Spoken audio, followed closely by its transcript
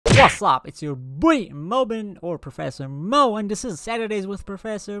What's up? It's your boy Mobin or Professor Mo, and this is Saturdays with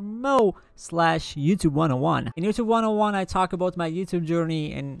Professor Mo / YouTube 101. In YouTube 101, I talk about my YouTube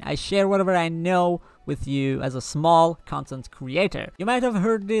journey and I share whatever I know with you as a small content creator. You might have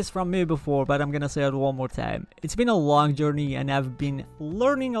heard this from me before, but I'm gonna say it one more time. It's been a long journey and I've been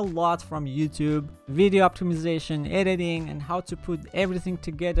learning a lot from YouTube, video optimization, editing, and how to put everything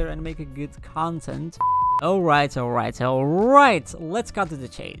together and make a good content. Alright, let's cut to the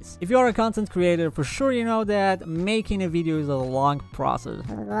chase. If you're a content creator, for sure you know that making a video is a long process.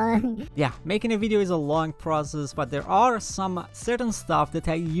 Yeah, making a video is a long process, but there are some certain stuff that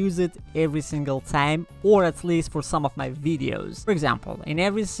I use it every single time, or at least for some of my videos. For example, in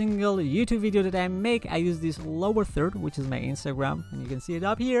every single YouTube video that I make, I use this lower third, which is my Instagram, and you can see it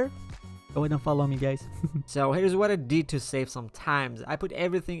up here. Go ahead and follow me, guys. So here's what I did to save some time. I put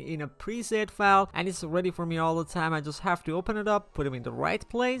everything in a preset file and it's ready for me all the time. I just have to open it up, put them in the right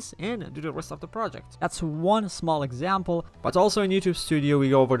place, and do the rest of the project. That's one small example, but also in YouTube Studio we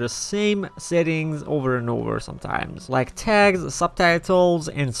go over the same settings over and over sometimes, like tags, subtitles,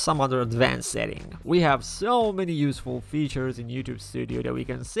 and some other advanced setting. We have so many useful features in YouTube Studio that we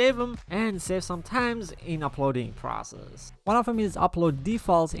can save them and save some time in uploading process. One of them is upload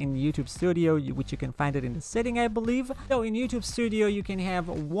defaults in YouTube Studio, which you can find it in the setting, I believe. So in YouTube Studio you can have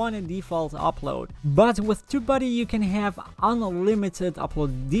one default upload, but with Tubebuddy you can have unlimited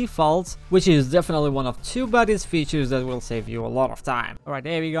upload defaults, which is definitely one of Tubebuddy's features that will save you a lot of time. Alright,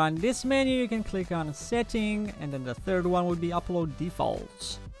 there we go. In this menu you can click on setting, and then the third one would be upload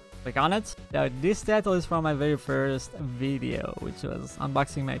defaults. Click on it. Now this title is from my very first video, which was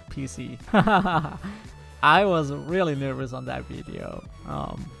unboxing my PC. I was really nervous on that video.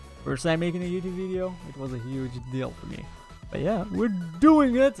 First time making a YouTube video, it was a huge deal for me. But yeah, we're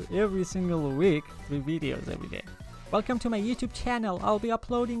doing it every single week, 3 videos every day. Welcome to my YouTube channel. I'll be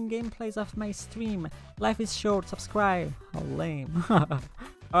uploading gameplays of my stream. Life is short, subscribe. How lame. Alright,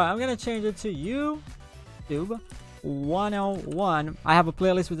 I'm gonna change it to YouTube 101. I have a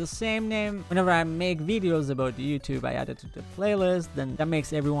playlist with the same name. Whenever I make videos about YouTube, I add it to the playlist. Then that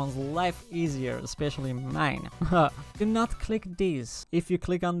makes everyone's life easier, especially mine. Do not click this. If you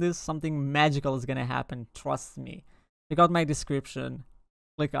click on this, something magical is gonna happen. Trust me. Check out my description.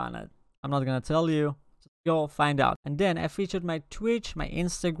 Click on it. I'm not gonna tell you. Just go find out. And then I featured my Twitch, my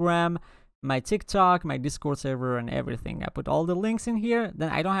Instagram, my TikTok, my Discord server, and everything. I put all the links in here, then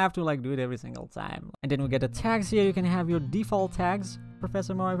I don't have to like do it every single time. And then we get the tags here. You can have your default tags,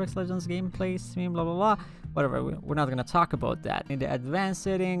 Professor Mo Apex Legends gameplay, stream, blah blah blah, whatever. We're not gonna talk about that. In the advanced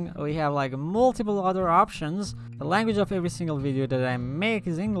setting, we have like multiple other options. The language of every single video that I make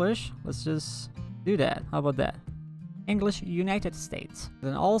is English. Let's just do that. How about that? English United States.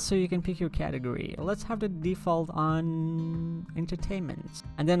 Then also you can pick your category. Let's have the default on entertainment.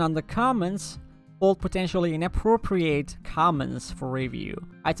 And then on the comments, hold potentially inappropriate comments for review.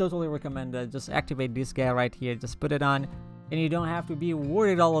 I totally recommend that. Just activate this guy right here. Just put it on. And you don't have to be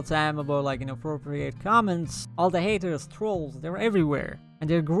worried all the time about like inappropriate comments. All the haters, trolls, they're everywhere. And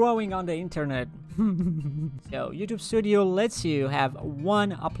they're growing on the internet. So YouTube Studio lets you have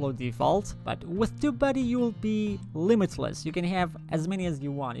one upload default, but with Tubebuddy you will be limitless. You can have as many as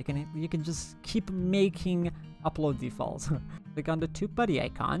you want. You can just keep making upload defaults. Click on the Tubebuddy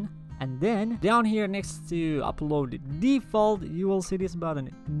icon, and then down here next to upload default you will see this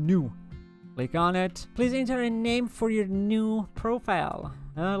button, new. Click on it. Please enter a name for your new profile.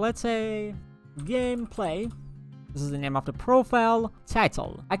 Let's say gameplay. This is the name of the profile.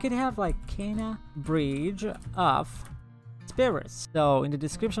 Title. I could have like Kena Bridge of Spirits. So in the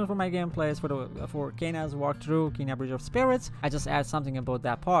description for my gameplays for Kena's walkthrough, Kena Bridge of Spirits, I just add something about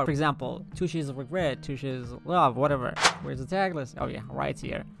that part. For example, Tushi's regret, Tushi's love, whatever. Where's the tag list? Oh yeah, right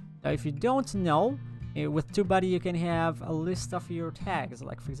here. Now if you don't know, with Tubebuddy you can have a list of your tags.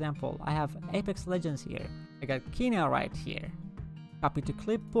 Like for example, I have Apex Legends here. I got Kena right here. Copy to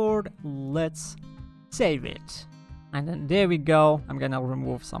clipboard. Let's save it. And then there we go. I'm gonna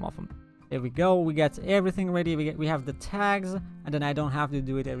remove some of them. There we go. We got everything ready. We have the tags, and then I don't have to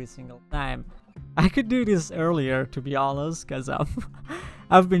do it every single time. I could do this earlier, to be honest, because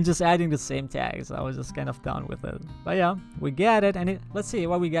I've been just adding the same tags. I was just kind of done with it. But yeah, we get it. And let's see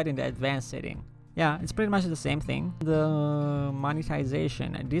what we got in the advanced setting. Yeah, it's pretty much the same thing. The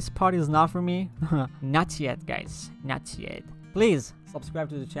monetization. And this part is not for me. Not yet, guys. Not yet. Please subscribe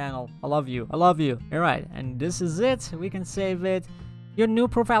to the channel. I love you. I love you. Alright, and this is it. We can save it. Your new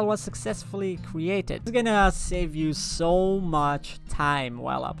profile was successfully created. It's gonna save you so much time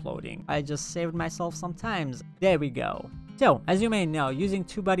while uploading. I just saved myself some time. There we go. So, as you may know, using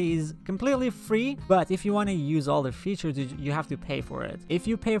Tubebuddy is completely free, but if you want to use all the features, you have to pay for it. If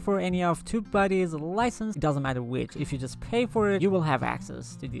you pay for any of Tubebuddy's license, it doesn't matter which. If you just pay for it, you will have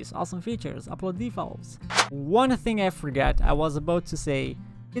access to these awesome features, upload defaults. One thing I forgot, I was about to say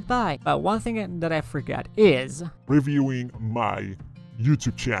goodbye, but one thing that I forgot is reviewing my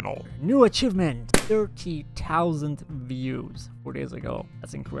YouTube channel. New achievement, 30,000 views 4 days ago.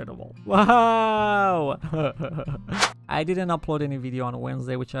 That's incredible. Wow. I didn't upload any video on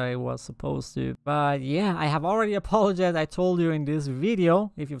Wednesday, which I was supposed to, but yeah, I have already apologized. I told you in this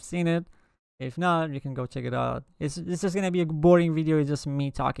video, if you've seen it. If not, you can go check it out. It's just gonna be a boring video. It's just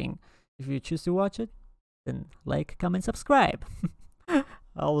me talking. If you choose to watch it, then like, comment, subscribe. I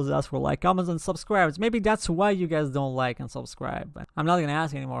always ask for like, comments, and subscribes. Maybe that's why you guys don't like and subscribe, but I'm not gonna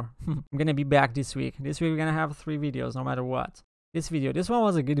ask anymore. I'm gonna be back this week. This week we're gonna have 3 videos no matter what. This one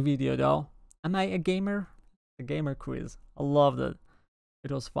was a good video though. Am I a gamer? The gamer quiz. I loved it.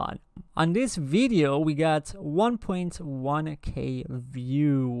 It was fun. On this video we got 1.1k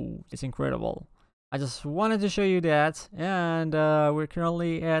views. It's incredible. I just wanted to show you that, and we're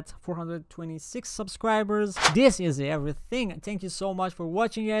currently at 426 subscribers. This is everything. Thank you so much for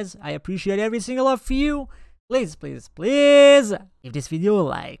watching, guys. I appreciate every single of you. Please, please, please give this video a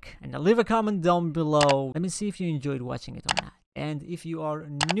like and leave a comment down below. Let me see if you enjoyed watching it or not. And if you are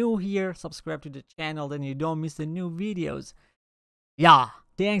new here, subscribe to the channel, then you don't miss the new videos. Yeah,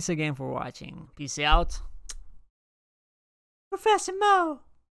 thanks again for watching. Peace out. Professor Mo.